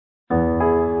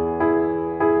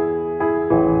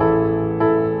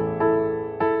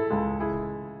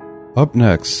Up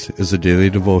next is a daily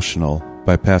devotional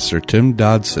by Pastor Tim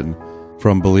Dodson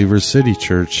from Believers City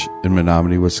Church in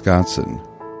Menominee, Wisconsin.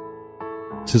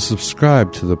 To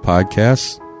subscribe to the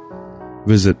podcast,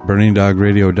 visit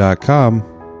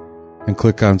BurningDogRadio.com and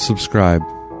click on subscribe.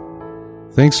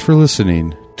 Thanks for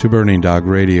listening to Burning Dog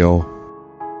Radio.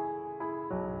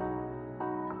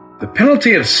 The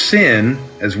penalty of sin,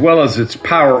 as well as its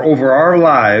power over our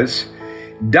lives,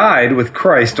 died with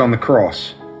Christ on the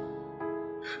cross.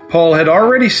 Paul had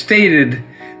already stated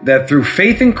that through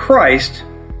faith in Christ,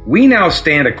 we now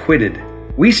stand acquitted.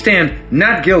 We stand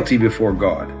not guilty before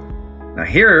God. Now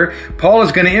here, Paul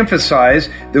is going to emphasize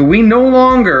that we no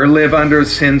longer live under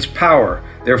sin's power.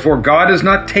 Therefore, God does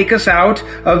not take us out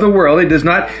of the world. He does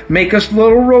not make us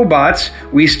little robots.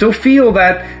 We still feel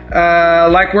that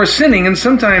like we're sinning, and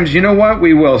sometimes, you know what,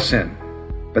 we will sin.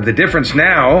 But the difference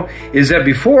now is that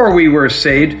before we were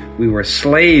saved, we were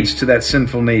slaves to that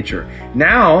sinful nature.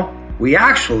 Now, we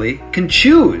actually can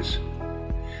choose.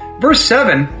 Verse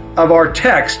 7 of our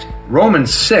text,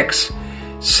 Romans 6,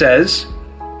 says,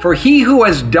 "For he who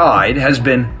has died has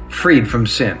been freed from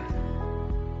sin."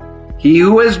 He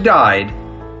who has died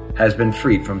has been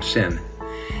freed from sin.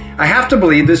 I have to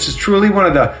believe this is truly one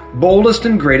of the boldest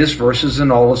and greatest verses in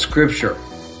all of Scripture.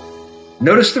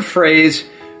 Notice the phrase,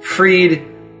 freed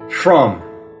from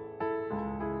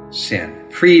sin.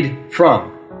 Freed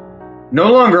from. No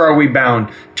longer are we bound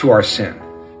to our sin.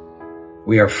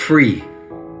 We are free.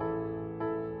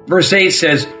 Verse 8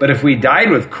 says, "But if we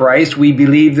died with Christ, we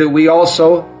believe that we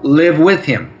also live with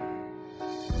him."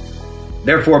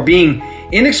 Therefore, being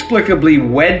inexplicably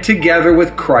wed together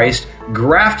with Christ,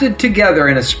 grafted together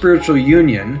in a spiritual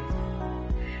union,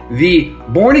 the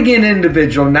born-again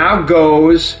individual now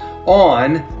goes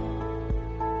on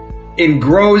and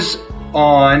grows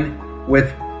on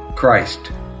with Christ.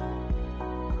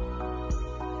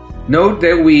 Note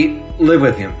that we live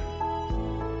with him,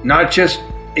 not just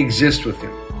exist with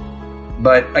him,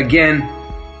 but again,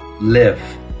 live.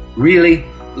 Really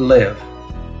live.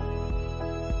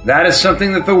 That is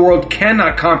something that the world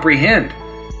cannot comprehend.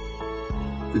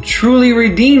 The truly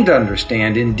redeemed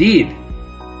understand, indeed.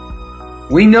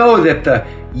 We know that the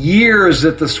years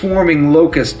that the swarming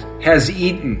locust has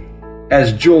eaten,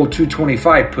 as Joel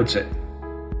 2:25 puts it,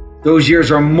 those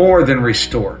years are more than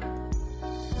restored.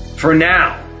 For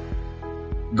now,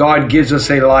 God gives us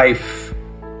a life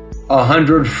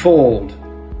 100-fold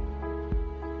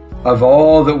of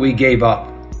all that we gave up.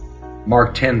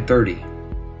 Mark 10:30.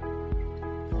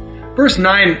 Verse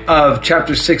 9 of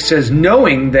chapter 6 says,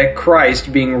 "Knowing that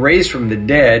Christ, being raised from the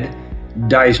dead,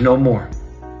 dies no more.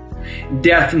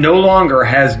 Death no longer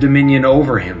has dominion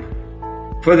over him.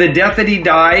 For the death that he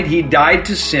died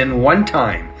to sin one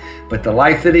time, but the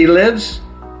life that he lives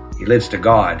to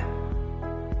God.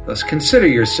 Thus consider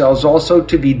yourselves also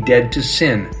to be dead to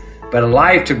sin, but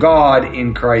alive to God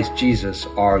in Christ Jesus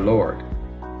our Lord."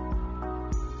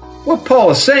 What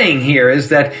Paul is saying here is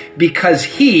that because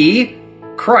he,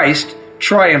 Christ,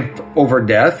 triumphed over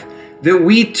death, that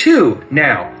we too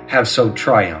now have so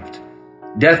triumphed.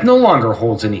 Death no longer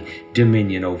holds any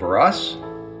dominion over us.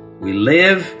 We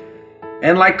live,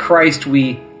 and like Christ,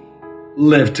 we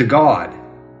live to God.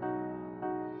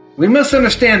 We must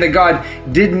understand that God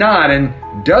did not and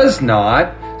does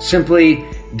not simply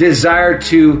desire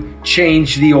to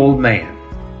change the old man.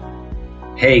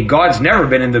 Hey, God's never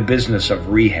been in the business of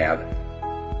rehab.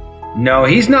 No,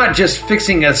 he's not just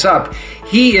fixing us up.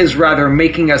 He is rather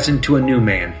making us into a new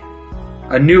man,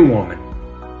 a new woman,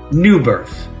 new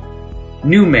birth,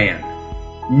 new man,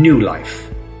 new life.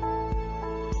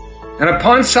 And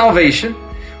upon salvation,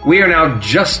 we are now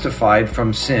justified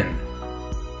from sin.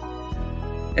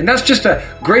 And that's just a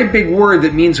great big word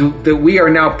that means that we are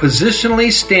now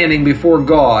positionally standing before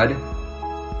God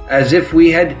as if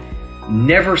we had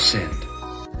never sinned.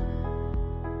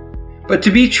 But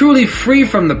to be truly free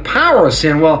from the power of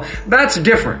sin, well, that's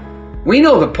different. We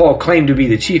know that Paul claimed to be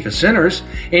the chief of sinners,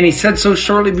 and he said so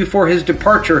shortly before his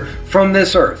departure from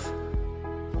this earth.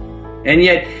 And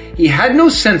yet, he had no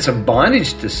sense of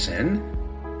bondage to sin.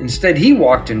 Instead, he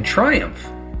walked in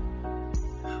triumph.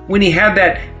 When he had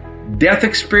that death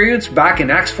experience back in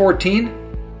Acts 14,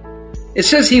 it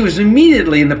says he was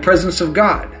immediately in the presence of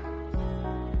God.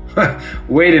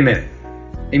 Wait a minute.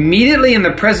 Immediately in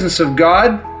the presence of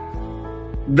God,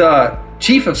 the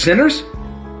chief of sinners?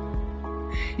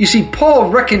 You see, Paul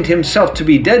reckoned himself to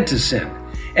be dead to sin,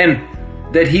 and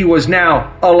that he was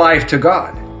now alive to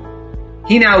God.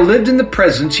 He now lived in the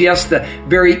presence, yes, the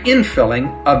very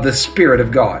infilling of the Spirit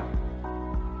of God.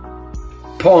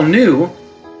 Paul knew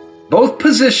both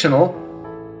positional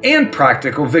and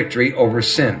practical victory over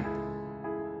sin.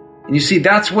 And you see,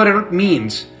 that's what it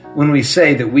means when we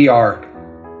say that we are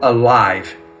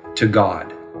alive to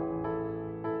God.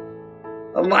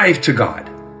 Alive to God.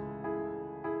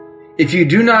 If you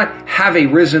do not have a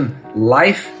risen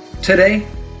life today,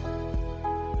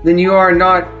 then you are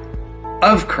not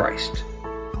of Christ.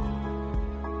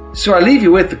 So I leave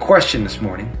you with the question this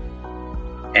morning.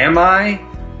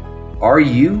 Are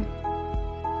you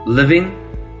living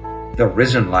the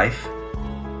risen life?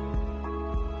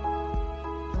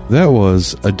 That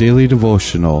was a daily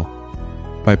devotional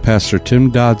by Pastor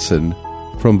Tim Dodson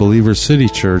from Believer City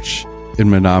Church in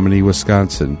Menominee,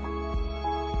 Wisconsin.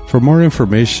 For more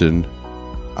information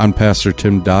on Pastor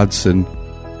Tim Dodson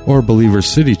or Believer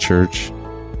City Church,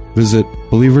 visit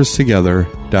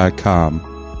believerstogether.com.